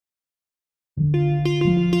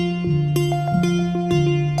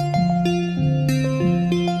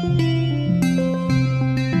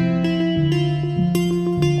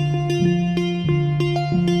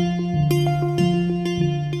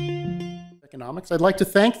I'd like to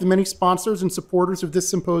thank the many sponsors and supporters of this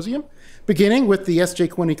symposium, beginning with the S.J.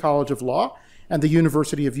 Quinney College of Law and the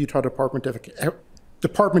University of Utah Department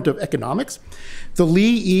of Economics, the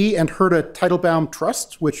Lee E. and Herta Teitelbaum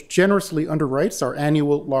Trust, which generously underwrites our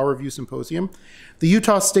annual Law Review Symposium, the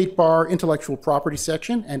Utah State Bar Intellectual Property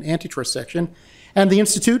Section and Antitrust Section, and the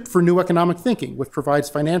Institute for New Economic Thinking, which provides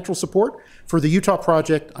financial support for the Utah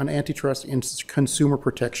Project on Antitrust and Consumer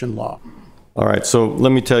Protection Law. All right, so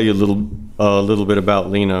let me tell you a little bit about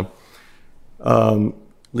Lina.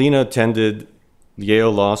 Lina attended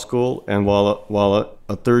Yale Law School, and while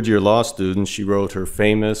a third-year law student, she wrote her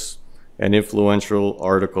famous and influential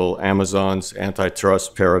article, Amazon's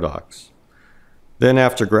Antitrust Paradox. Then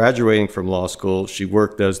after graduating from law school, she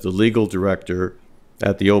worked as the legal director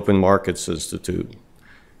at the Open Markets Institute.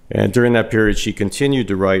 And during that period, she continued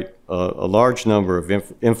to write a large number of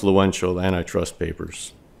influential antitrust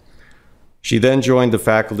papers. She then joined the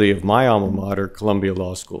faculty of my alma mater, Columbia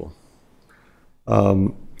Law School.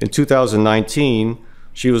 In 2019,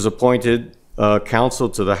 she was appointed counsel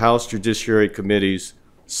to the House Judiciary Committee's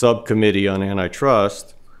Subcommittee on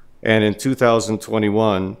Antitrust, and in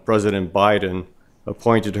 2021, President Biden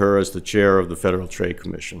appointed her as the chair of the Federal Trade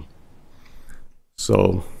Commission.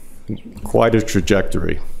 So, quite a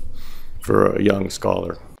trajectory for a young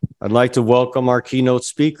scholar. I'd like to welcome our keynote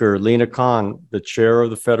speaker, Lina Khan, the chair of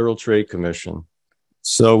the Federal Trade Commission.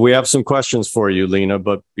 So we have some questions for you, Lina,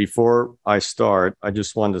 but before I start, I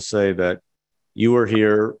just wanted to say that you were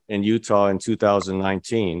here in Utah in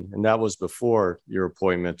 2019, and that was before your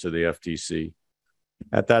appointment to the FTC.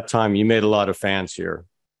 At that time, you made a lot of fans here,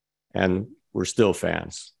 and we're still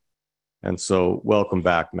fans. And so welcome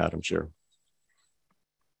back, Madam Chair.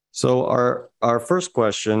 So our first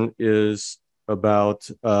question is about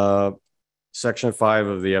Section 5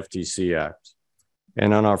 of the FTC Act.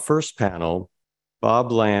 And on our first panel,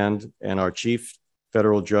 Bob Land and our chief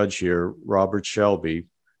federal judge here, Robert Shelby,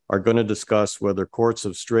 are going to discuss whether courts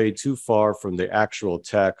have strayed too far from the actual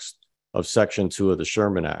text of Section 2 of the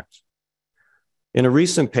Sherman Act. In a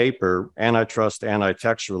recent paper, Antitrust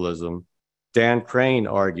Antitextualism, Dan Crane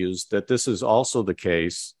argues that this is also the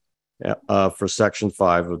case for Section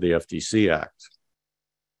 5 of the FTC Act.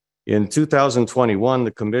 In 2021,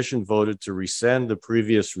 the Commission voted to rescind the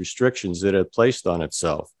previous restrictions it had placed on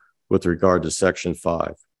itself with regard to Section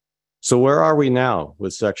 5. So where are we now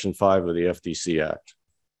with Section 5 of the FTC Act?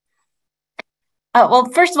 Well,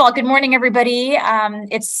 first of all, good morning, everybody.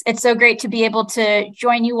 It's so great to be able to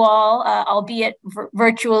join you all, albeit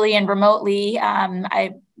virtually and remotely.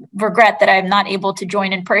 I regret that I'm not able to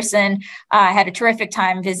join in person. I had a terrific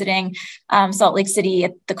time visiting Salt Lake City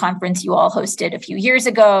at the conference you all hosted a few years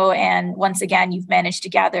ago. And once again, you've managed to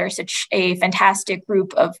gather such a fantastic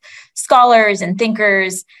group of scholars and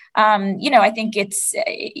thinkers. I think it's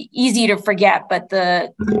easy to forget, but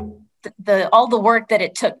all the work that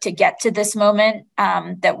it took to get to this moment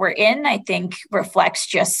that we're in, I think reflects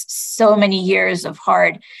just so many years of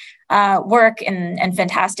hard work and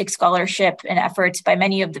fantastic scholarship and efforts by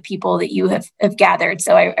many of the people that you have gathered.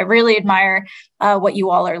 So I really admire what you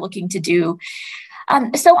all are looking to do.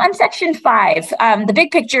 So on Section 5, the big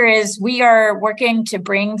picture is we are working to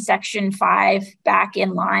bring Section 5 back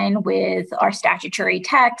in line with our statutory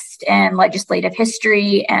text and legislative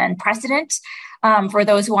history and precedent. For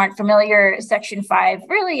those who aren't familiar, Section 5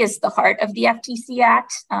 really is the heart of the FTC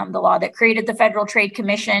Act, the law that created the Federal Trade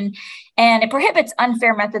Commission, and it prohibits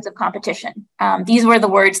unfair methods of competition. These were the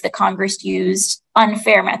words that Congress used,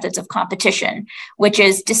 unfair methods of competition, which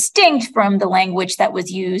is distinct from the language that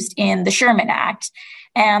was used in the Sherman Act.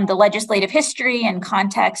 And the legislative history and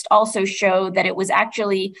context also show that it was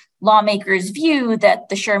actually lawmakers' view that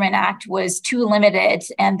the Sherman Act was too limited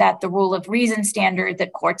and that the rule of reason standard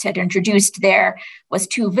that courts had introduced there was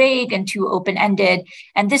too vague and too open-ended.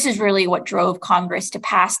 And this is really what drove Congress to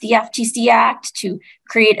pass the FTC Act, to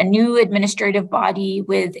create a new administrative body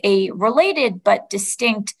with a related but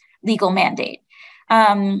distinct legal mandate.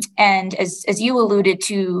 And as you alluded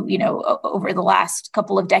to, over the last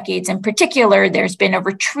couple of decades in particular, there's been a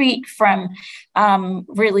retreat from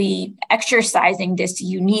really exercising this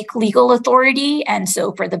unique legal authority. And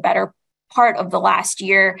so for the better part of the last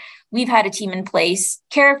year, we've had a team in place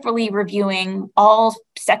carefully reviewing all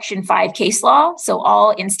Section 5 case law, so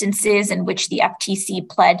all instances in which the FTC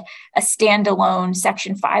pled a standalone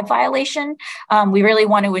Section 5 violation. We really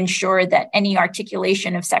want to ensure that any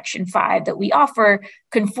articulation of Section 5 that we offer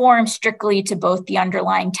conforms strictly to both the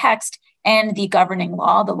underlying text and the governing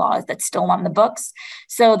law, the laws that's still on the books.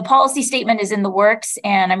 So the policy statement is in the works,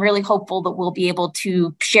 and I'm really hopeful that we'll be able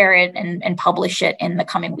to share it and publish it in the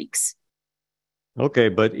coming weeks. Okay,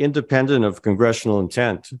 but independent of congressional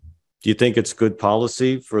intent, do you think it's good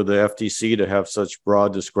policy for the FTC to have such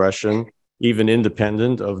broad discretion, even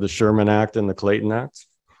independent of the Sherman Act and the Clayton Act?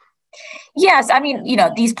 Yes, I mean,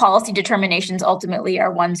 these policy determinations ultimately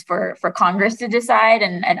are ones for Congress to decide,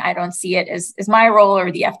 and I don't see it as my role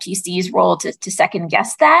or the FTC's role to second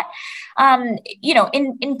guess that.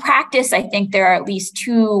 In practice, I think there are at least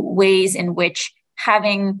two ways in which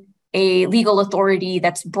having a legal authority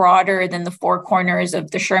that's broader than the four corners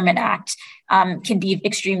of the Sherman Act can be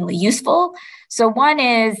extremely useful. So one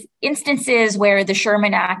is instances where the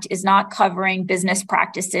Sherman Act is not covering business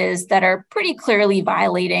practices that are pretty clearly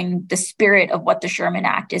violating the spirit of what the Sherman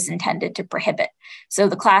Act is intended to prohibit. So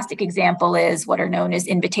the classic example is what are known as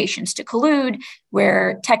invitations to collude,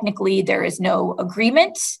 where technically there is no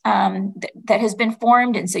agreement that has been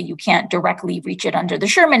formed, and so you can't directly reach it under the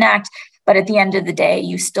Sherman Act. But at the end of the day,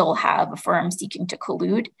 you still have a firm seeking to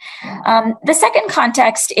collude. The second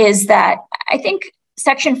context is that I think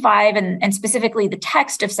Section 5 and specifically the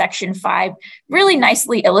text of Section 5 really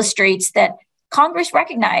nicely illustrates that Congress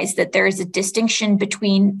recognized that there is a distinction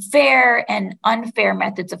between fair and unfair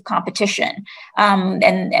methods of competition.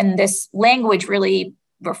 And this language really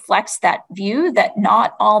reflects that view that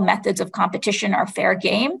not all methods of competition are fair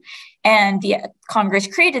game. And Congress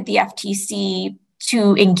created the FTC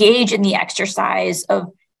to engage in the exercise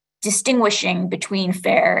of distinguishing between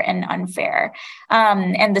fair and unfair.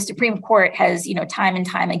 And the Supreme Court has, time and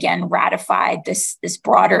time again ratified this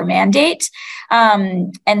broader mandate.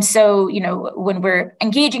 And so, when we're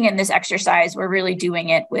engaging in this exercise, we're really doing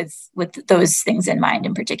it with those things in mind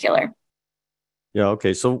in particular. Yeah,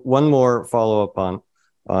 okay. So one more follow-up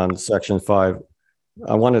on Section 5.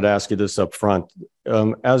 I wanted to ask you this up front.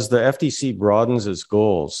 As the FTC broadens its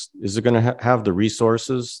goals, is it going to have the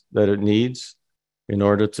resources that it needs in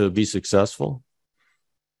order to be successful?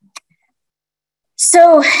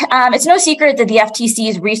 So it's no secret that the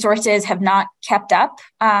FTC's resources have not kept up.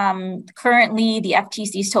 Currently, the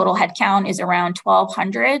FTC's total headcount is around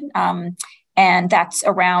 1,200. And that's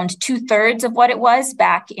around 2/3 of what it was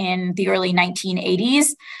back in the early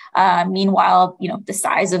 1980s. Meanwhile, the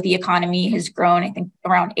size of the economy has grown, I think,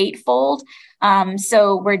 around eightfold.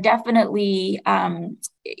 So we're definitely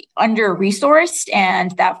under-resourced,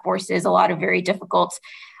 and that forces a lot of very difficult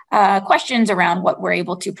questions around what we're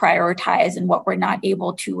able to prioritize and what we're not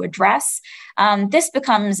able to address. This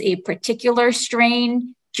becomes a particular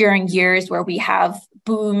strain during years where we have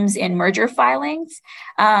booms in merger filings.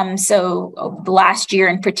 So last year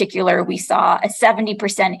in particular, we saw a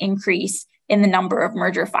 70% increase in the number of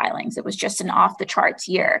merger filings. It was just an off the charts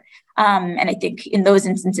year. And I think in those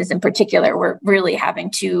instances in particular, we're really having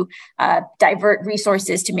to divert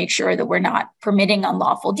resources to make sure that we're not permitting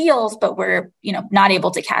unlawful deals, but we're not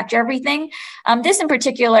able to catch everything. This in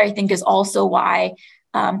particular, I think, is also why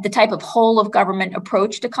the type of whole of government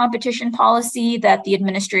approach to competition policy that the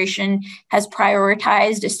administration has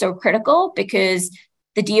prioritized is so critical, because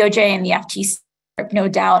the DOJ and the FTC are no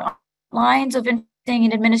doubt lines of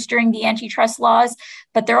and administering the antitrust laws,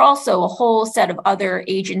 but there are also a whole set of other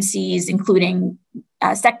agencies, including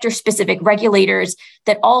sector-specific regulators,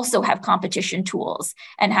 that also have competition tools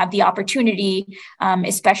and have the opportunity,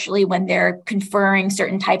 especially when they're conferring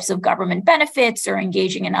certain types of government benefits or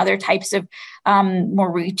engaging in other types of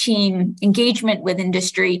more routine engagement with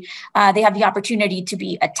industry. They have the opportunity to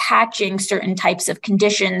be attaching certain types of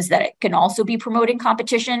conditions that can also be promoting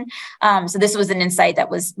competition. So this was an insight that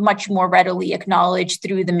was much more readily acknowledged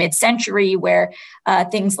through the mid-century, where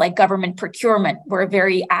things like government procurement were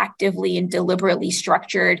very actively and deliberately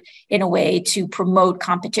structured in a way to promote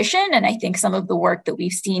competition. And I think some of the work that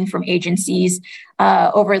we've seen from agencies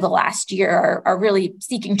over the last year are really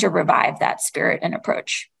seeking to revive that spirit and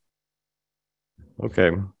approach.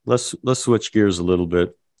 Okay, let's switch gears a little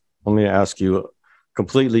bit. Let me ask you a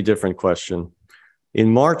completely different question.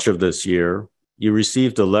 In March of this year, you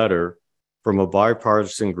received a letter from a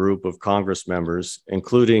bipartisan group of Congress members,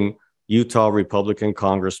 including Utah Republican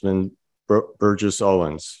Congressman Burgess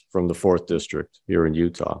Owens from the 4th District here in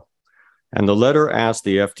Utah. And the letter asked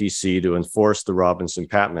the FTC to enforce the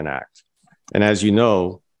Robinson-Patman Act. And as you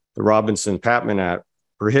know, the Robinson-Patman Act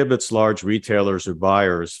prohibits large retailers or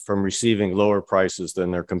buyers from receiving lower prices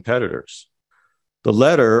than their competitors. The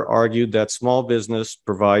letter argued that small business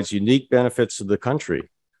provides unique benefits to the country,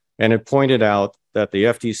 and it pointed out that the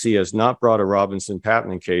FTC has not brought a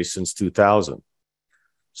Robinson-Patman case since 2000.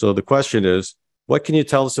 So the question is, what can you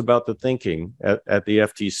tell us about the thinking at the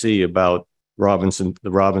FTC about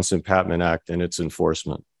the Robinson-Patman Act and its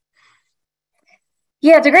enforcement?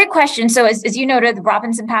 Yeah, it's a great question. So as you noted, the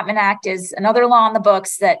Robinson-Patman Act is another law on the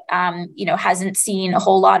books that hasn't seen a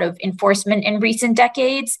whole lot of enforcement in recent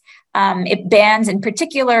decades. It bans in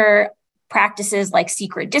particular practices like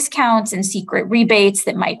secret discounts and secret rebates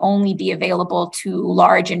that might only be available to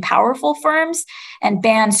large and powerful firms, and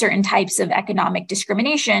bans certain types of economic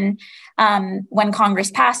discrimination. When Congress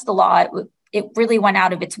passed the law, it really went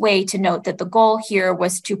out of its way to note that the goal here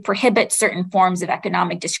was to prohibit certain forms of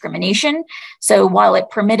economic discrimination. So while it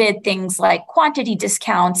permitted things like quantity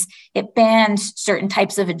discounts, it banned certain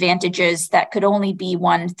types of advantages that could only be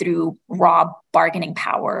won through raw bargaining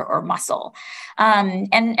power or muscle.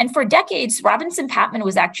 And for decades, Robinson-Patman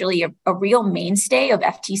was actually a real mainstay of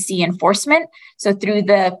FTC enforcement. So through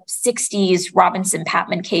the 60s,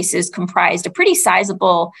 Robinson-Patman cases comprised a pretty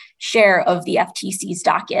sizable share of the FTC's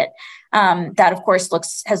docket. That, of course,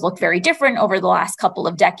 has looked very different over the last couple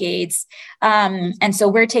of decades. And so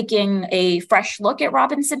we're taking a fresh look at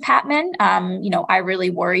Robinson-Patman. I really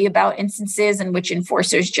worry about instances in which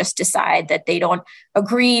enforcers just decide that they don't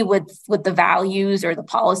agree with the values or the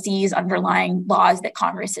policies underlying laws that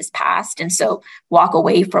Congress has passed, and so walk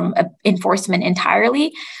away from enforcement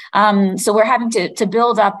entirely. So we're having to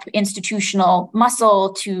build up institutional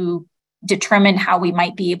muscle to determine how we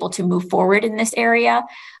might be able to move forward in this area.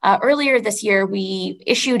 Earlier this year, we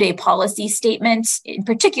issued a policy statement, in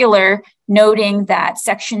particular, noting that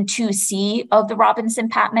Section 2C of the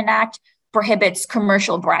Robinson-Patman Act prohibits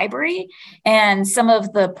commercial bribery. And some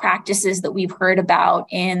of the practices that we've heard about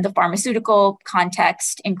in the pharmaceutical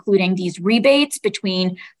context, including these rebates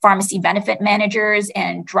between pharmacy benefit managers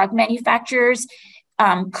and drug manufacturers,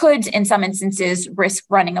 could, in some instances, risk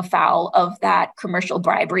running afoul of that commercial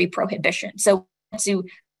bribery prohibition. So to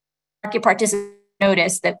market participants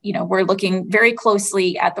notice that, we're looking very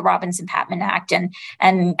closely at the Robinson-Patman Act,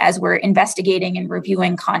 and as we're investigating and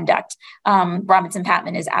reviewing conduct,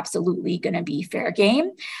 Robinson-Patman is absolutely going to be fair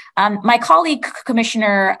game. My colleague,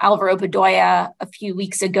 Commissioner Alvaro Bedoya, a few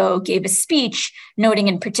weeks ago gave a speech noting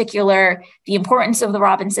in particular the importance of the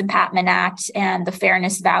Robinson-Patman Act and the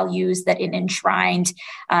fairness values that it enshrined.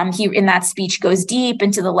 He, in that speech, goes deep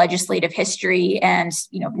into the legislative history and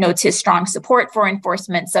notes his strong support for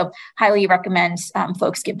enforcement. So highly recommend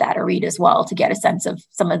folks give that a read as well to get a sense of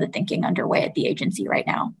some of the thinking underway at the agency right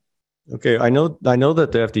now. Okay, I know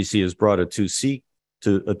that the FTC has brought a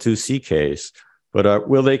 2C case, but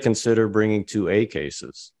will they consider bringing 2A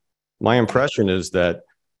cases? My impression is that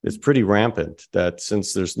it's pretty rampant that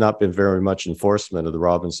since there's not been very much enforcement of the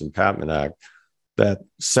Robinson-Patman Act, that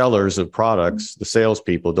sellers of products, the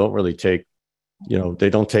salespeople, don't really take, they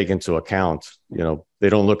don't take into account, they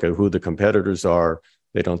don't look at who the competitors are.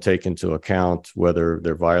 They don't take into account whether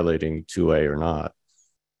they're violating 2A or not.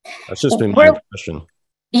 That's just been my impression.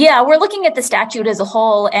 Yeah, we're looking at the statute as a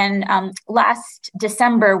whole. And last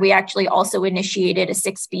December, we actually also initiated a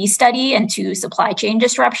 6B study into supply chain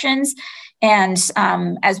disruptions. And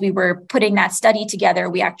as we were putting that study together,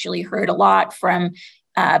 we actually heard a lot from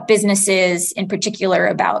businesses in particular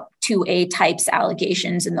about 2A types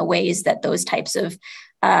allegations and the ways that those types of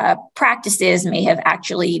practices may have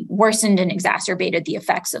actually worsened and exacerbated the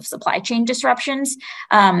effects of supply chain disruptions.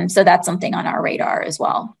 So that's something on our radar as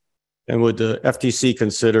well. And would the FTC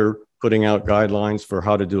consider putting out guidelines for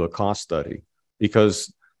how to do a cost study?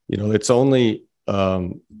 Because it's only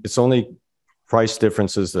price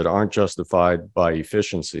differences that aren't justified by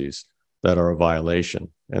efficiencies that are a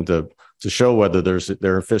violation. And to show whether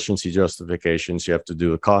there are efficiency justifications, you have to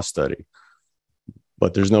do a cost study.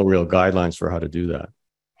 But there's no real guidelines for how to do that.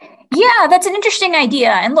 Yeah, that's an interesting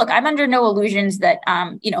idea. And look, I'm under no illusions that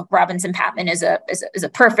Robinson-Patman is a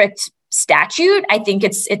perfect statute. I think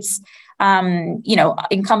it's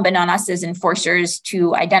incumbent on us as enforcers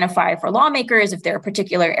to identify for lawmakers if there are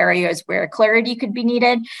particular areas where clarity could be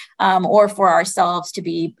needed, or for ourselves to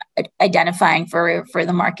be identifying for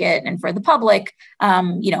the market and for the public,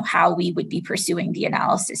 how we would be pursuing the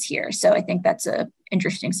analysis here. So I think that's an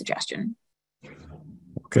interesting suggestion.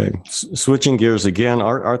 Okay, switching gears again,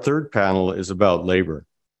 our third panel is about labor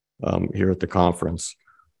here at the conference.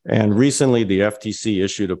 And recently, the FTC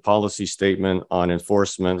issued a policy statement on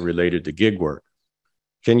enforcement related to gig work.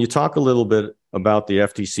 Can you talk a little bit about the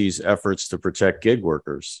FTC's efforts to protect gig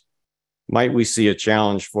workers? Might we see a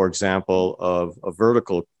challenge, for example, of a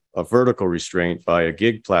vertical restraint by a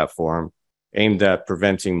gig platform aimed at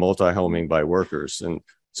preventing multi-homing by workers? And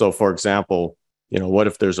so, for example, what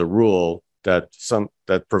if there's a rule that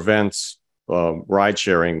prevents ride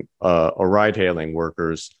sharing or ride hailing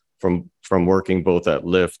workers from working both at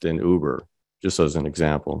Lyft and Uber, just as an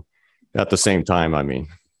example, at the same time, I mean.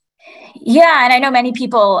 Yeah, and I know many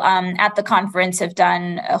people at the conference have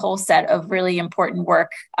done a whole set of really important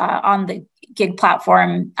work on the gig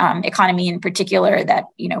platform economy in particular that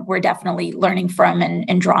we're definitely learning from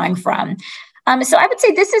and drawing from. So I would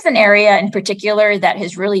say this is an area in particular that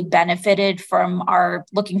has really benefited from our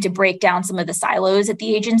looking to break down some of the silos at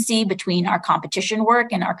the agency between our competition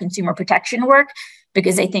work and our consumer protection work,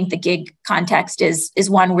 because I think the gig context is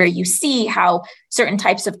one where you see how certain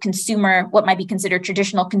types of what might be considered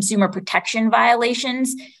traditional consumer protection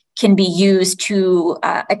violations can be used to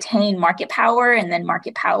attain market power, and then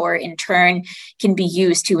market power in turn can be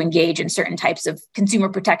used to engage in certain types of consumer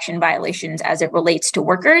protection violations as it relates to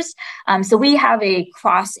workers. So we have a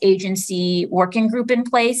cross-agency working group in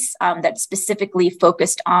place that's specifically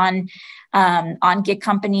focused on gig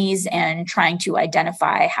companies and trying to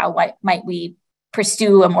identify how might we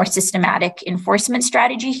pursue a more systematic enforcement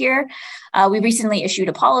strategy here. We recently issued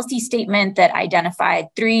a policy statement that identified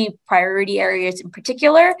 3 priority areas in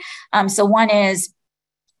particular. So one is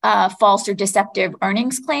false or deceptive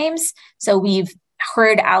earnings claims. So we've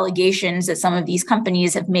heard allegations that some of these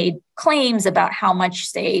companies have made claims about how much,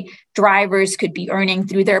 say, drivers could be earning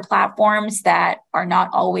through their platforms that are not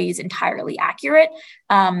always entirely accurate.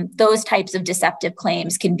 Those types of deceptive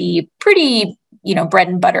claims can be pretty bread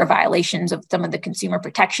and butter violations of some of the consumer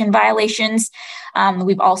protection violations.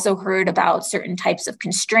 We've also heard about certain types of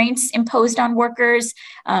constraints imposed on workers,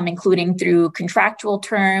 including through contractual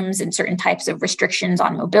terms and certain types of restrictions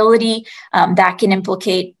on mobility that can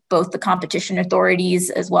implicate both the competition authorities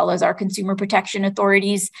as well as our consumer protection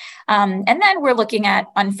authorities. And then we're looking at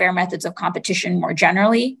unfair methods of competition more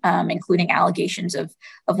generally, including allegations of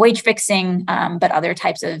wage fixing, but other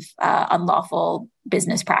types of unlawful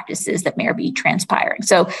business practices that may be transpiring.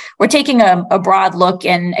 So we're taking a broad look.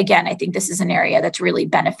 And again, I think this is an area that's really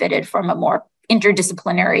benefited from a more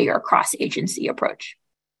interdisciplinary or cross-agency approach.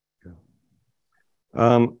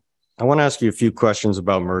 I want to ask you a few questions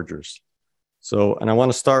about mergers. And I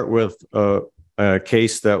want to start with a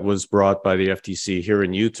case that was brought by the FTC here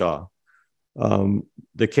in Utah.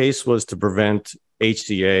 The case was to prevent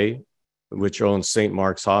HCA, which owns St.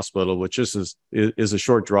 Mark's Hospital, which is a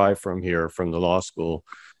short drive from here, from the law school,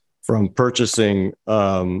 from purchasing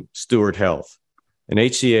Steward Health. And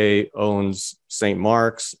HCA owns St.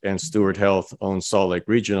 Mark's, and Steward Health owns Salt Lake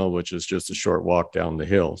Regional, which is just a short walk down the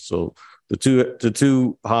hill. So the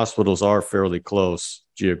two hospitals are fairly close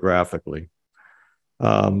geographically.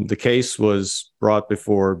 The case was brought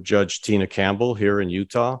before Judge Tina Campbell here in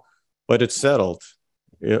Utah, but it settled.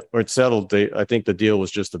 I think the deal was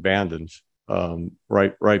just abandoned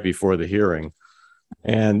right before the hearing.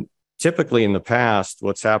 And typically in the past,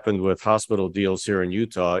 what's happened with hospital deals here in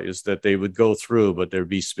Utah is that they would go through, but there'd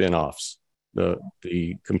be spin-offs.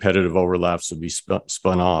 The competitive overlaps would be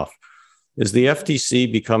spun off. Is the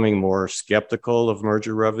FTC becoming more skeptical of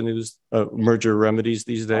merger remedies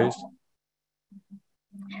these days?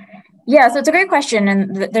 Yeah, so it's a great question,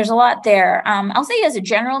 and there's a lot there. I'll say as a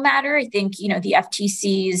general matter, I think the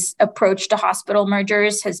FTC's approach to hospital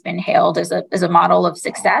mergers has been hailed as a model of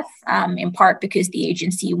success, in part because the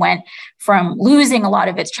agency went from losing a lot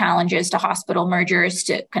of its challenges to hospital mergers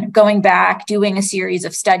to kind of going back, doing a series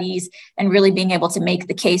of studies, and really being able to make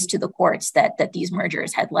the case to the courts that these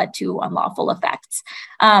mergers had led to unlawful effects.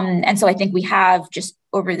 And so I think we have just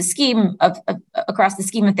over the scheme across the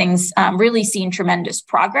scheme of things, really seen tremendous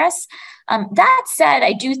progress. That said,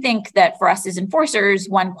 I do think that for us as enforcers,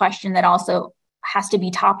 one question that also has to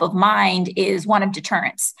be top of mind is one of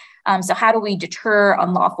deterrence. So how do we deter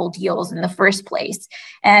unlawful deals in the first place?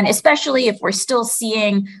 And especially if we're still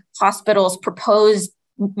seeing hospitals propose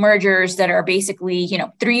mergers that are basically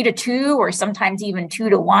 3-2 or sometimes even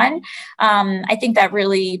 2-1, I think that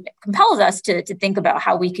really compels us to think about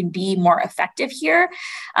how we can be more effective here.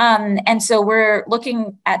 And so we're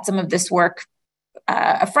looking at some of this work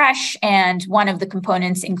afresh, and one of the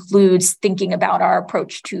components includes thinking about our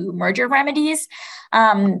approach to merger remedies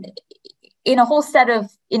in a whole set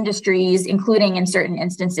of industries, including in certain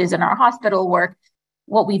instances in our hospital work.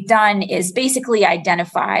 What we've done is basically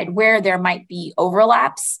identified where there might be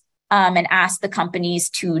overlaps and asked the companies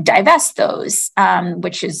to divest those,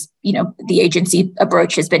 which is, the agency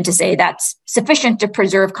approach has been to say that's sufficient to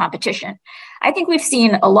preserve competition. I think we've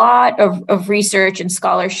seen a lot of research and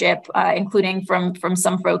scholarship, including from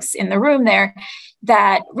some folks in the room there,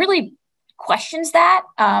 that really questions that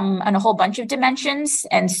on a whole bunch of dimensions.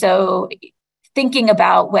 And so thinking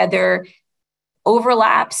about whether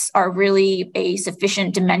overlaps are really a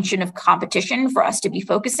sufficient dimension of competition for us to be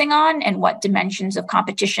focusing on, and what dimensions of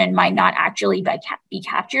competition might not actually be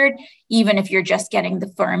captured, even if you're just getting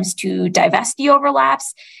the firms to divest the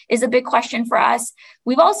overlaps, is a big question for us.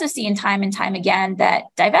 We've also seen time and time again that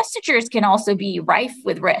divestitures can also be rife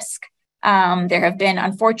with risk. There have been,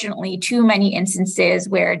 unfortunately, too many instances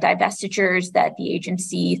where divestitures that the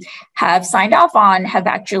agencies have signed off on have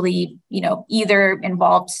actually, either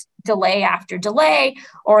involved delay after delay,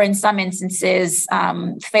 or in some instances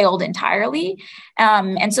failed entirely.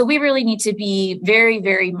 And so we really need to be very,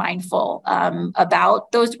 very mindful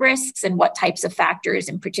about those risks and what types of factors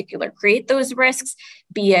in particular create those risks,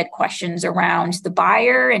 be it questions around the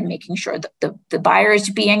buyer and making sure that the buyer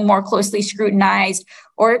is being more closely scrutinized,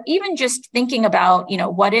 or even just thinking about,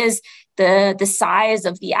 what is the size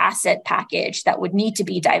of the asset package that would need to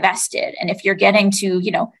be divested. And if you're getting to,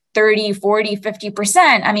 30, 40,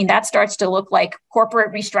 50%, I mean, that starts to look like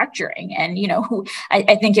corporate restructuring. And,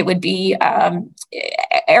 I think it would be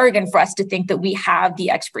arrogant for us to think that we have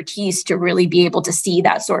the expertise to really be able to see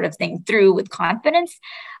that sort of thing through with confidence.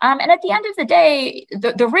 And at the end of the day,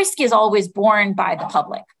 the risk is always borne by the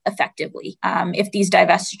public, effectively. If these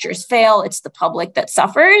divestitures fail, it's the public that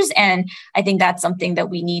suffers. And I think that's something that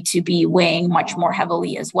we need to be weighing much more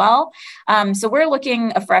heavily as well. So we're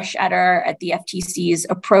looking afresh at the FTC's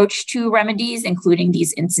approach to remedies, including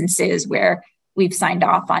these instances where we've signed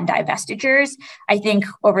off on divestitures. I think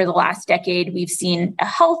over the last decade, we've seen a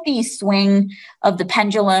healthy swing of the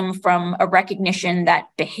pendulum from a recognition that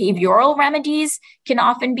behavioral remedies can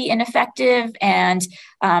often be ineffective and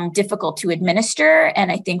difficult to administer. And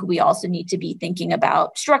I think we also need to be thinking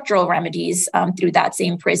about structural remedies through that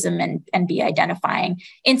same prism, and be identifying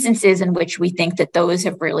instances in which we think that those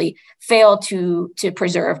have really failed to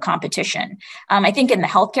preserve competition. I think in the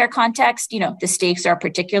healthcare context, the stakes are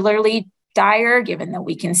particularly dire, given that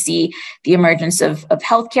we can see the emergence of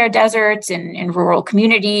healthcare deserts in rural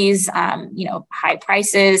communities, high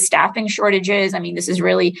prices, staffing shortages. I mean, this is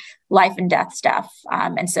really life and death stuff.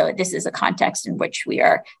 And so this is a context in which we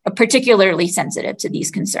are particularly sensitive to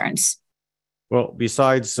these concerns. Well,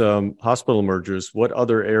 besides hospital mergers, what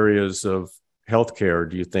other areas of healthcare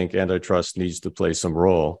do you think antitrust needs to play some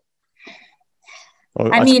role?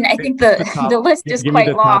 I think the list is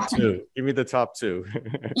quite long. Give me the top two.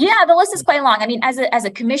 Yeah, the list is quite long. I mean, as a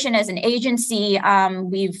commission, as an agency,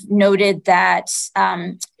 we've noted that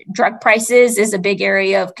drug prices is a big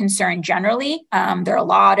area of concern generally. There are a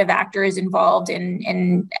lot of actors involved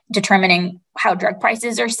in determining how drug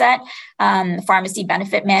prices are set. Pharmacy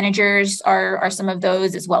benefit managers are some of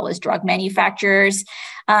those, as well as drug manufacturers.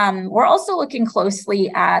 We're also looking closely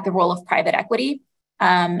at the role of private equity.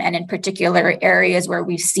 And in particular areas where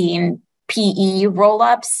we've seen PE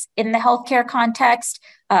roll-ups in the healthcare context.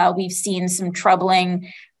 We've seen some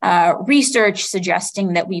troubling research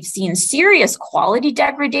suggesting that we've seen serious quality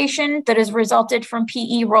degradation that has resulted from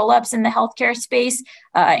PE roll-ups in the healthcare space,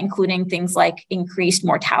 including things like increased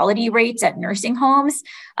mortality rates at nursing homes.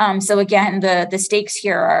 So again, the stakes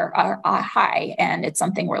here are high, and it's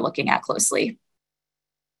something we're looking at closely.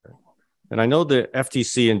 And I know the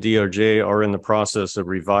FTC and DOJ are in the process of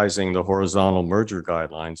revising the horizontal merger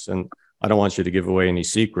guidelines, and I don't want you to give away any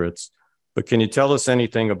secrets, but can you tell us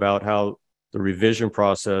anything about how the revision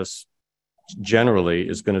process generally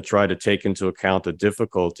is going to try to take into account the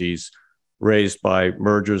difficulties raised by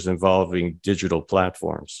mergers involving digital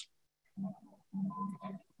platforms?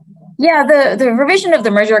 Yeah, the revision of the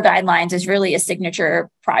merger guidelines is really a signature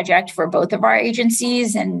project for both of our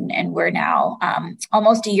agencies, and we're now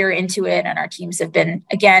almost a year into it, and our teams have been,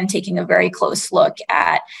 again, taking a very close look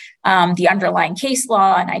at the underlying case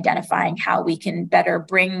law and identifying how we can better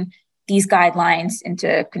bring these guidelines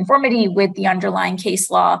into conformity with the underlying case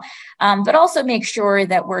law, but also make sure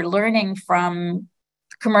that we're learning from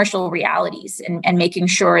commercial realities and making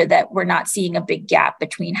sure that we're not seeing a big gap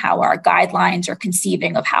between how our guidelines are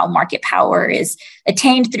conceiving of how market power is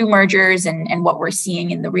attained through mergers and what we're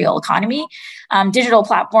seeing in the real economy. Digital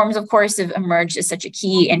platforms, of course, have emerged as such a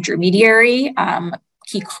key intermediary,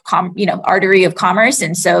 artery of commerce.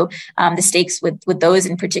 And so the stakes with those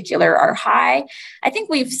in particular are high. I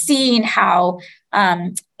think we've seen how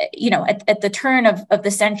at the turn of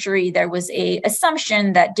the century, there was an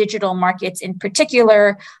assumption that digital markets in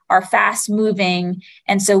particular are fast moving.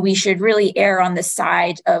 And so we should really err on the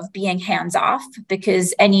side of being hands off,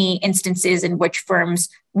 because any instances in which firms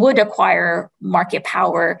would acquire market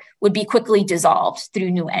power would be quickly dissolved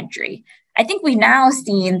through new entry. I think we've now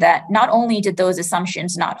seen that not only did those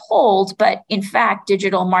assumptions not hold, but in fact,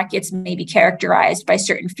 digital markets may be characterized by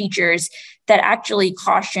certain features that actually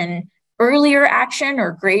caution earlier action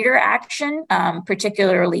or greater action,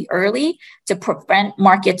 particularly early, to prevent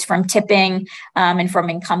markets from tipping and from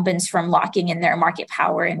incumbents from locking in their market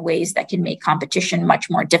power in ways that can make competition much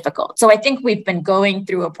more difficult. So I think we've been going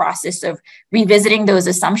through a process of revisiting those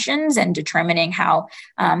assumptions and determining how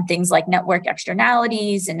things like network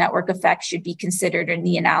externalities and network effects should be considered in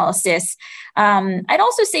the analysis. I'd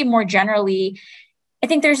also say more generally, I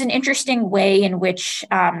think there's an interesting way in which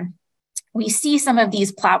we see some of these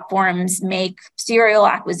platforms make serial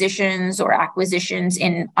acquisitions or acquisitions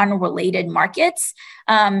in unrelated markets.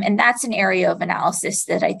 And that's an area of analysis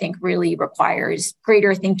that I think really requires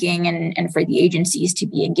greater thinking and for the agencies to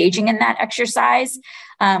be engaging in that exercise.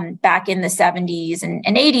 Back in the 70s and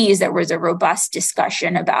 80s, there was a robust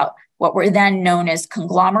discussion about what were then known as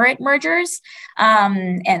conglomerate mergers.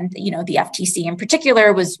 And the FTC in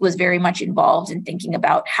particular was very much involved in thinking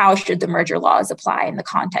about how should the merger laws apply in the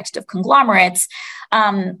context of conglomerates.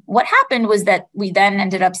 What happened was that we then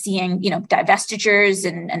ended up seeing, divestitures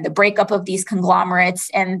and the breakup of these conglomerates,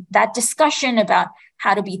 and that discussion about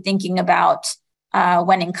how to be thinking about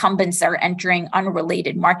when incumbents are entering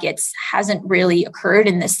unrelated markets hasn't really occurred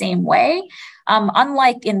in the same way.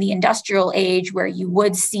 Unlike in the industrial age, where you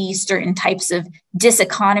would see certain types of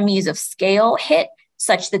diseconomies of scale hit,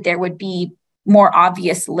 such that there would be more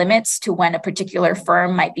obvious limits to when a particular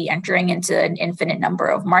firm might be entering into an infinite number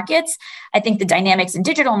of markets. I think the dynamics in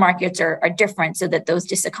digital markets are different, so that those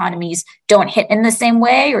diseconomies don't hit in the same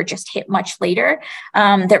way or just hit much later,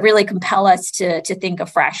 that really compel us to think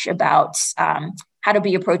afresh about how to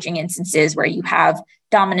be approaching instances where you have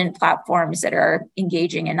dominant platforms that are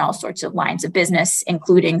engaging in all sorts of lines of business,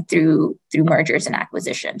 including through mergers and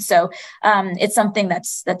acquisitions. So it's something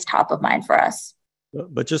that's top of mind for us.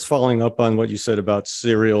 But just following up on what you said about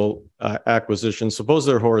serial acquisitions, suppose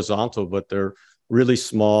they're horizontal, but they're really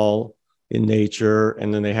small in nature,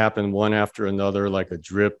 and then they happen one after another, like a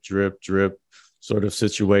drip, drip, drip sort of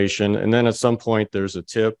situation. And then at some point there's a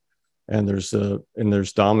tip, and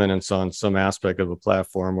there's dominance on some aspect of a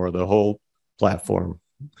platform or the whole platform.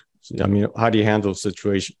 I mean, how do you handle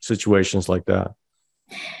situations like that?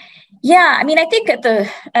 Yeah, I mean, I think at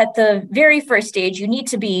the very first stage, you need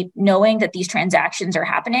to be knowing that these transactions are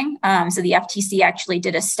happening. So the FTC actually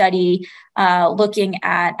did a study looking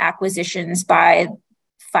at acquisitions by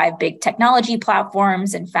 5 big technology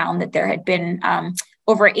platforms and found that there had been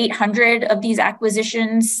over 800 of these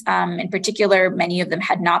acquisitions. In particular, many of them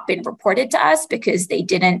had not been reported to us because they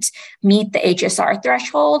didn't meet the HSR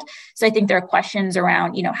threshold. So I think there are questions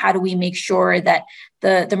around, how do we make sure that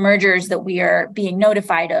the mergers that we are being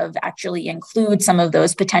notified of actually include some of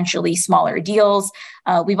those potentially smaller deals.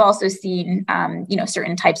 We've also seen,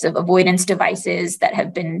 certain types of avoidance devices that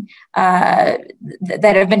have been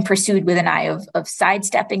pursued with an eye of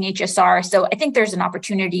sidestepping HSR. So I think there's an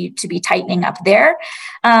opportunity to be tightening up there.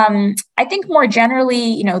 I think more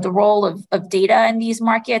generally, the role of data in these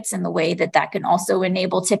markets and the way that can also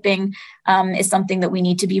enable tipping is something that we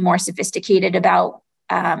need to be more sophisticated about.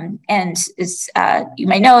 And as you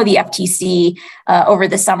may know, the FTC over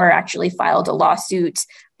the summer actually filed a lawsuit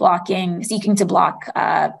seeking to block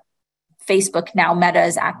Facebook, now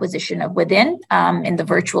Meta's acquisition of Within in the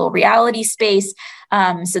virtual reality space.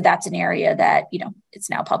 So that's an area that, it's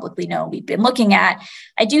now publicly known we've been looking at.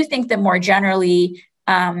 I do think that more generally,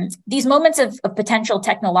 these moments of potential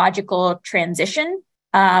technological transition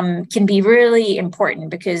can be really important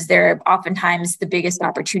because they're oftentimes the biggest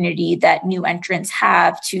opportunity that new entrants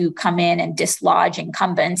have to come in and dislodge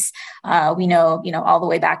incumbents. We know, all the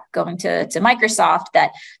way back going to Microsoft,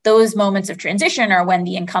 that those moments of transition are when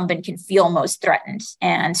the incumbent can feel most threatened.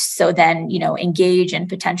 And so then, engage in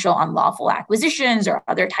potential unlawful acquisitions or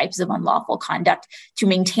other types of unlawful conduct to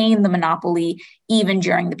maintain the monopoly even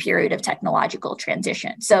during the period of technological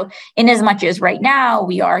transition. So in as much as right now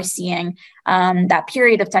we are seeing that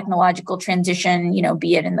period of technological transition,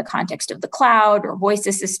 be it in the context of the cloud or voice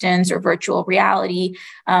assistants or virtual reality,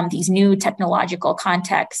 these new technological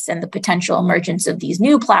contexts and the potential emergence of these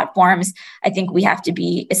new platforms, I think we have to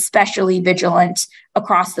be especially vigilant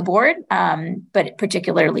across the board, but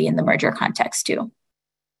particularly in the merger context too.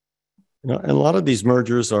 And a lot of these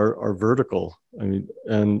mergers are vertical. I mean,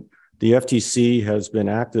 and the FTC has been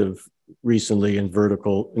active recently in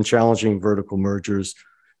challenging vertical mergers.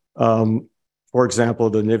 For example,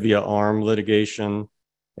 the Nivea Arm litigation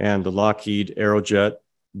and the Lockheed Aerojet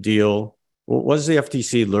deal. What does the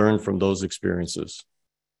FTC learn from those experiences?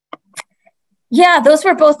 Yeah, those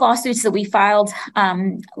were both lawsuits that we filed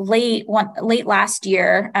late last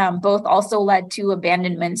year. Both also led to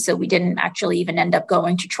abandonment, so we didn't actually even end up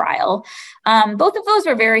going to trial. Both of those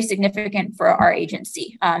were very significant for our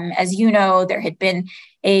agency. As you know, there had been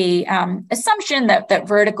a assumption that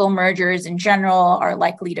vertical mergers in general are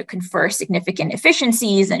likely to confer significant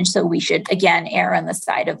efficiencies, and so we should again err on the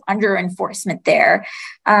side of under enforcement there.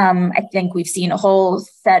 I think we've seen a whole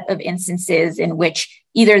set of instances in which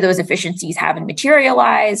either those efficiencies haven't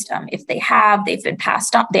materialized. If they have, they've been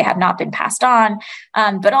passed on. They have not been passed on.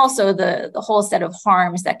 But also the whole set of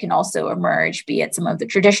harms that can also emerge, be it some of the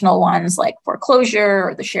traditional ones like foreclosure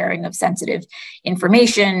or the sharing of sensitive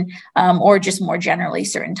information, or just more generally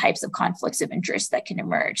certain types of conflicts of interest that can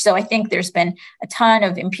emerge. So I think there's been a ton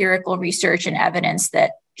of empirical research and evidence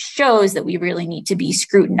that shows that we really need to be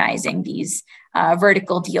scrutinizing these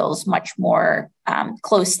vertical deals much more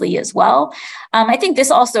closely as well. I think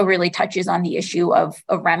this also really touches on the issue of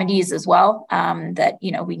remedies as well, that,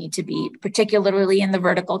 we need to be, particularly in the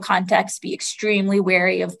vertical context, be extremely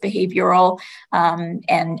wary of behavioral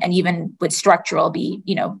and even with structural, be,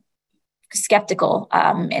 skeptical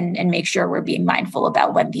and make sure we're being mindful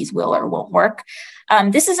about when these will or won't work.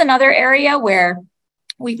 This is another area where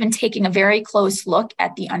we've been taking a very close look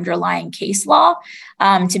at the underlying case law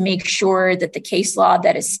to make sure that the case law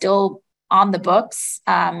that is still on the books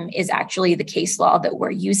is actually the case law that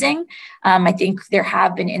we're using. I think there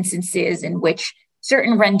have been instances in which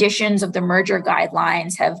certain renditions of the merger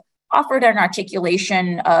guidelines have offered an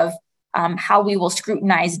articulation of how we will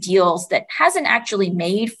scrutinize deals that hasn't actually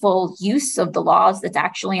made full use of the laws that's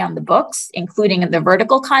actually on the books, including in the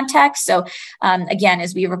vertical context. So again,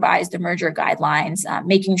 as we revise the merger guidelines,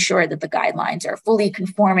 making sure that the guidelines are fully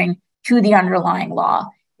conforming to the underlying law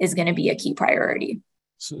is going to be a key priority.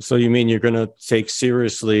 So you mean you're going to take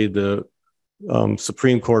seriously the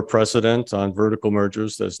Supreme Court precedent on vertical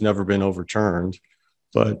mergers that's never been overturned,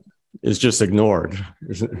 but is just ignored?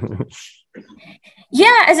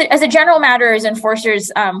 Yeah, as a general matter, as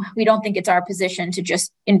enforcers, we don't think it's our position to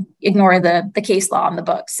just ignore the case law on the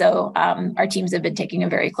books. So our teams have been taking a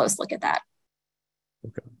very close look at that.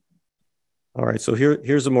 Okay. All right. So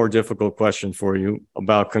here's a more difficult question for you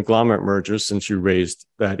about conglomerate mergers, since you raised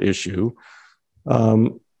that issue.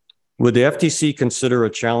 Would the FTC consider a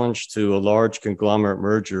challenge to a large conglomerate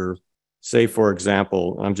merger, say, for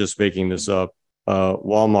example, I'm just making this up,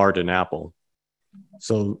 Walmart and Apple?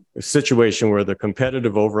 So a situation where the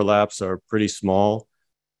competitive overlaps are pretty small,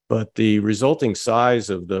 but the resulting size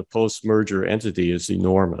of the post-merger entity is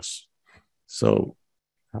enormous. So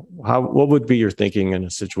what would be your thinking in a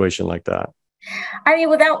situation like that? I mean,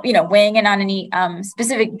 without, weighing in on any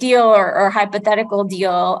specific deal or hypothetical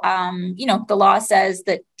deal, the law says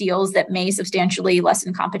that deals that may substantially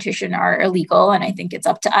lessen competition are illegal. And I think it's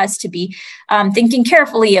up to us to be thinking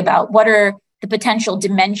carefully about what are the potential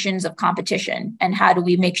dimensions of competition and how do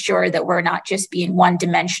we make sure that we're not just being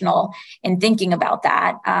one-dimensional in thinking about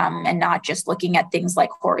that and not just looking at things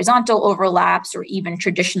like horizontal overlaps or even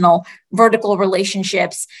traditional vertical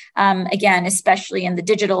relationships. Again, especially in the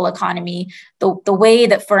digital economy, the way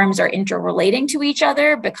that firms are interrelating to each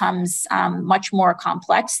other becomes much more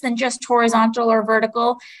complex than just horizontal or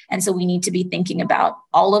vertical. And so we need to be thinking about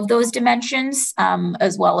all of those dimensions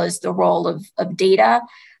as well as the role of data.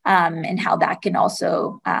 And how that can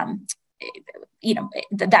also, that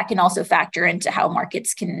can also factor into how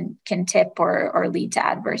markets can tip or lead to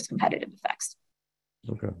adverse competitive effects.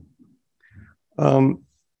 Okay. Can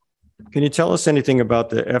you tell us anything about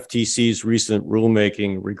the FTC's recent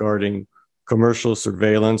rulemaking regarding commercial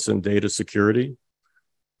surveillance and data security?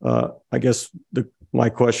 I guess my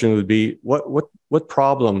question would be, what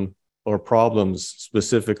problem or problems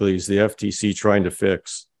specifically is the FTC trying to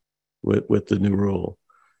fix with the new rule?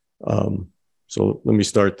 So let me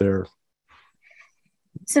start there.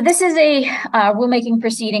 So this is a rulemaking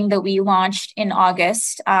proceeding that we launched in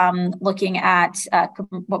August, looking at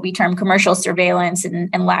what we term commercial surveillance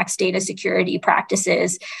and lax data security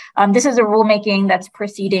practices. This is a rulemaking that's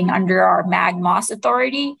proceeding under our MAG-MOS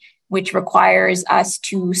authority, which requires us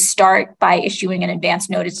to start by issuing an advance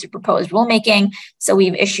notice of proposed rulemaking. So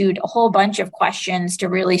we've issued a whole bunch of questions to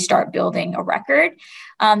really start building a record.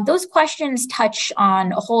 Those questions touch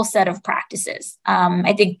on a whole set of practices.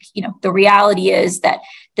 I think, the reality is that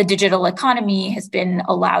the digital economy has been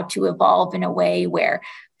allowed to evolve in a way where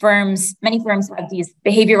many firms have these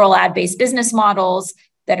behavioral ad-based business models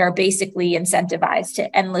that are basically incentivized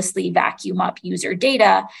to endlessly vacuum up user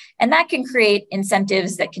data. And that can create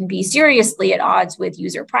incentives that can be seriously at odds with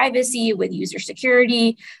user privacy, with user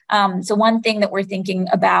security. So one thing that we're thinking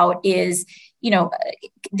about is,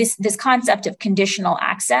 this concept of conditional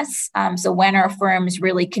access. So when are firms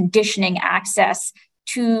really conditioning access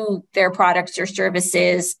to their products or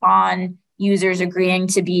services on users agreeing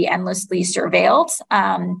to be endlessly surveilled?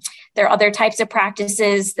 There are other types of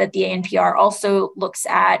practices that the ANPR also looks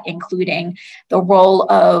at, including the role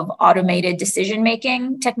of automated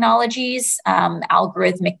decision-making technologies,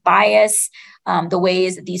 algorithmic bias, the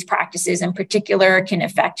ways that these practices in particular can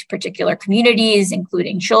affect particular communities,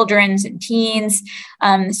 including children's and teens.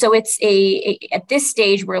 So it's at this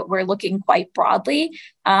stage, we're looking quite broadly,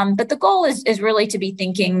 but the goal is really to be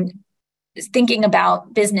thinking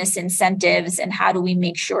about business incentives and how do we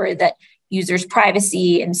make sure that users'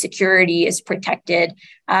 privacy and security is protected,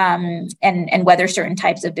 and whether certain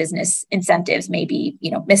types of business incentives may be,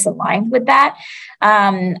 misaligned with that.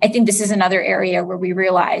 I think this is another area where we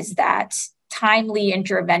realize that timely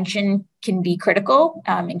intervention can be critical,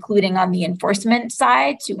 including on the enforcement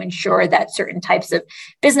side, to ensure that certain types of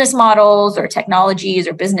business models or technologies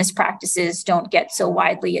or business practices don't get so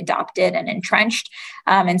widely adopted and entrenched.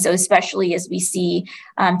 And so especially as we see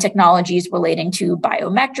technologies relating to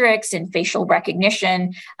biometrics and facial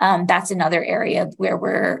recognition, that's another area where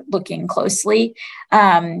we're looking closely.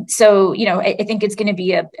 So, I think it's going to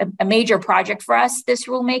be a major project for us, this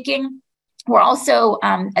rulemaking. We're also,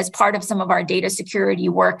 as part of some of our data security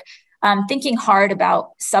work, thinking hard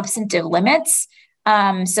about substantive limits.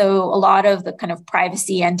 So a lot of the kind of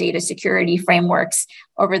privacy and data security frameworks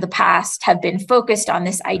over the past have been focused on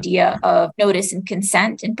this idea of notice and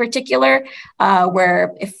consent in particular,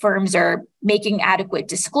 where if firms are making adequate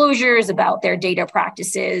disclosures about their data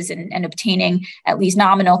practices and obtaining at least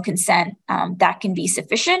nominal consent, that can be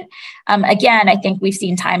sufficient. Again, I think we've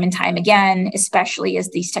seen time and time again, especially as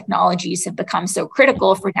these technologies have become so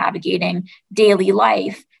critical for navigating daily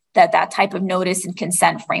life, that type of notice and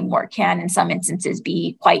consent framework can, in some instances,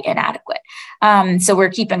 be quite inadequate. So we're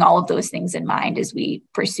keeping all of those things in mind as we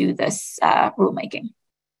pursue this rulemaking.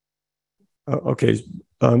 Okay.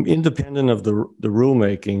 Independent of the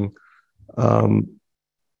rulemaking,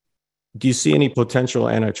 do you see any potential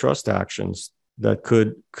antitrust actions that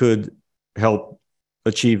could help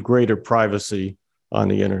achieve greater privacy on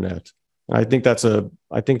the internet? And I think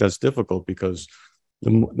that's difficult because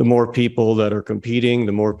the more people that are competing,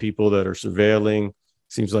 the more people that are surveilling,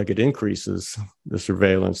 seems like it increases the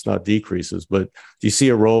surveillance, not decreases. But do you see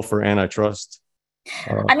a role for antitrust?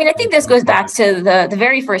 I think this goes back to the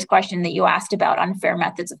very first question that you asked about unfair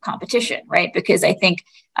methods of competition, right? Because I think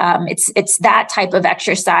it's that type of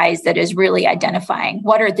exercise that is really identifying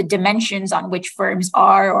what are the dimensions on which firms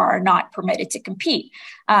are or are not permitted to compete.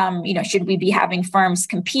 Should we be having firms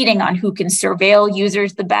competing on who can surveil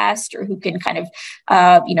users the best, or who can kind of,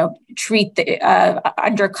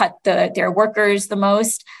 undercut their workers the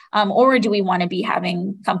most? Or do we want to be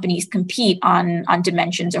having companies compete on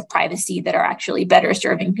dimensions of privacy that are actually better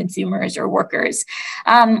serving consumers or workers?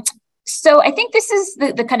 So I think this is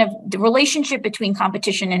the kind of the relationship between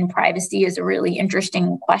competition and privacy is a really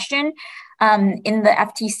interesting question. In the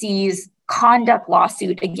FTC's conduct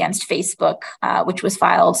lawsuit against Facebook, which was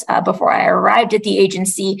filed before I arrived at the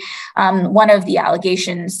agency, one of the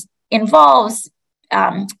allegations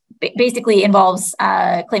basically involves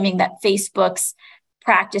claiming that Facebook's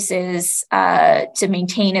practices to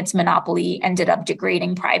maintain its monopoly ended up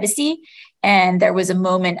degrading privacy. And there was a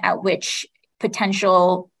moment at which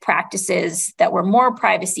potential practices that were more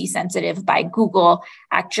privacy sensitive by Google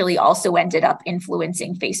actually also ended up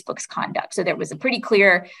influencing Facebook's conduct. So there was a pretty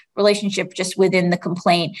clear relationship just within the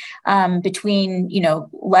complaint between,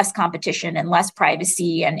 less competition and less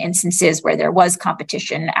privacy, and instances where there was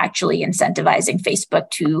competition actually incentivizing Facebook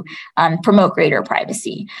to promote greater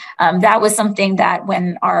privacy. That was something that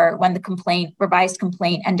when the revised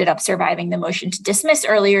complaint ended up surviving the motion to dismiss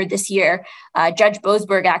earlier this year, Judge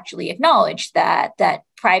Boasberg actually acknowledged that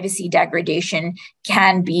privacy degradation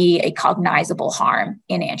can be a cognizable harm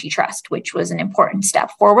in antitrust, which was an important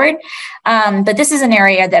step forward. But this is an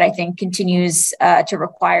area that I think continues to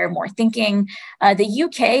require more thinking. The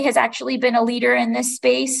UK has actually been a leader in this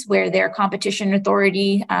space, where their competition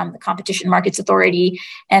authority, the Competition Markets Authority,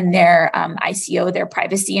 and their ICO, their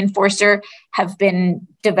privacy enforcer, have been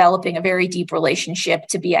developing a very deep relationship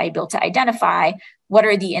to be able to identify what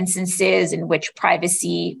are the instances in which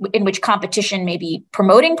competition may be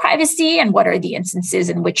promoting privacy, and what are the instances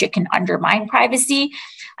in which it can undermine privacy.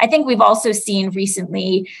 I think we've also seen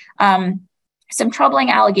recently some troubling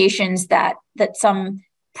allegations that some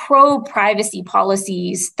pro-privacy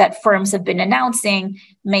policies that firms have been announcing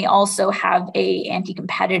may also have a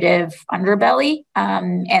anti-competitive underbelly.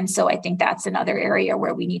 And so I think that's another area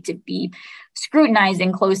where we need to be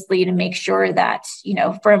scrutinizing closely to make sure that,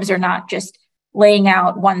 firms are not just laying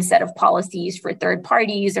out one set of policies for third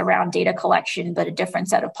parties around data collection, but a different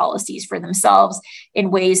set of policies for themselves in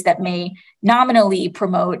ways that may nominally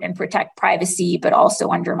promote and protect privacy, but also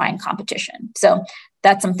undermine competition. So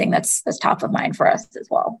that's something that's top of mind for us as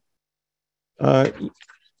well.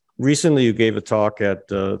 Recently, you gave a talk at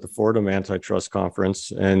the Fordham Antitrust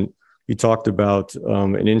Conference, and you talked about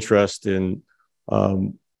an interest in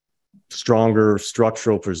stronger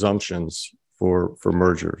structural presumptions for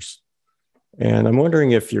mergers. And I'm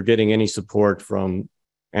wondering if you're getting any support from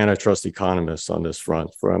antitrust economists on this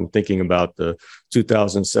front. I'm thinking about the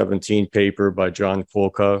 2017 paper by John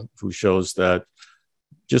Quokka, who shows that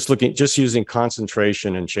just using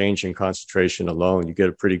concentration and change in concentration alone, you get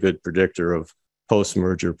a pretty good predictor of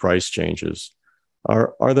post-merger price changes.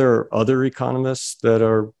 Are there other economists that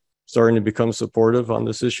are starting to become supportive on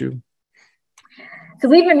this issue? So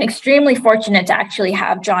we've been extremely fortunate to actually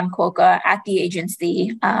have John Quokka at the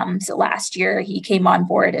agency. So last year he came on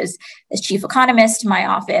board as chief economist to my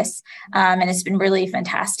office, and it's been really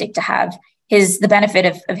fantastic to have the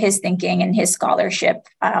benefit of his thinking and his scholarship,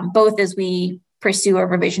 both as we pursue a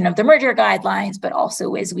revision of the merger guidelines, but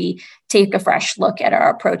also as we take a fresh look at our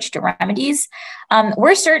approach to remedies.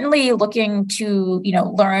 We're certainly looking to,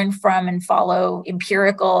 learn from and follow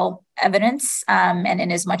empirical evidence, and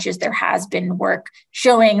in as much as there has been work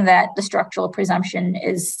showing that the structural presumption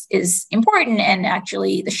is important, and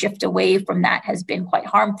actually the shift away from that has been quite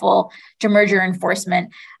harmful to merger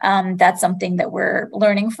enforcement, that's something that we're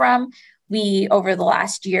learning from. We, over the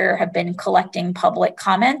last year, have been collecting public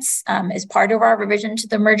comments as part of our revision to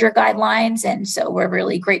the merger guidelines. And so we're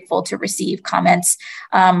really grateful to receive comments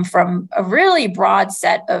from a really broad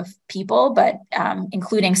set of people, but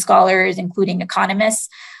including scholars, including economists.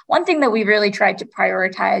 One thing that we really tried to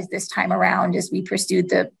prioritize this time around as we pursued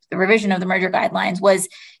the revision of the merger guidelines was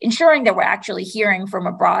ensuring that we're actually hearing from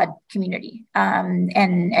a broad community,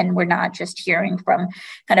 and we're not just hearing from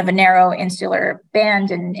kind of a narrow insular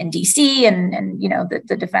band in DC and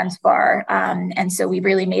the defense bar. And so we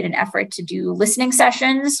really made an effort to do listening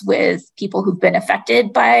sessions with people who've been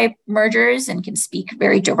affected by mergers and can speak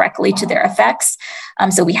very directly to their effects.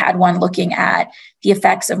 So we had one looking at the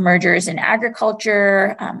effects of mergers in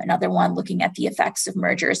agriculture, another one looking at the effects of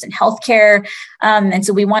mergers in healthcare. And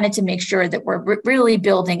so we wanted to make sure that we're really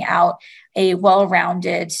building out a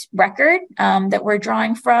well-rounded record that we're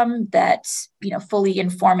drawing from, that's fully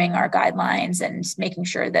informing our guidelines and making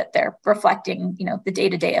sure that they're reflecting the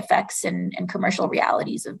day-to-day effects and commercial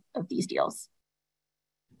realities of these deals.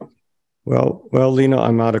 Well, Lina,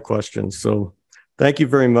 I'm out of questions. So thank you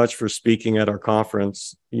very much for speaking at our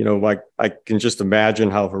conference. I can just imagine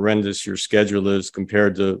how horrendous your schedule is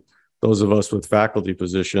compared to those of us with faculty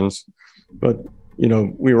positions. But,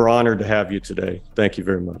 we were honored to have you today. Thank you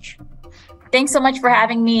very much. Thanks so much for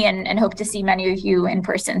having me, and hope to see many of you in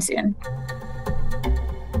person soon.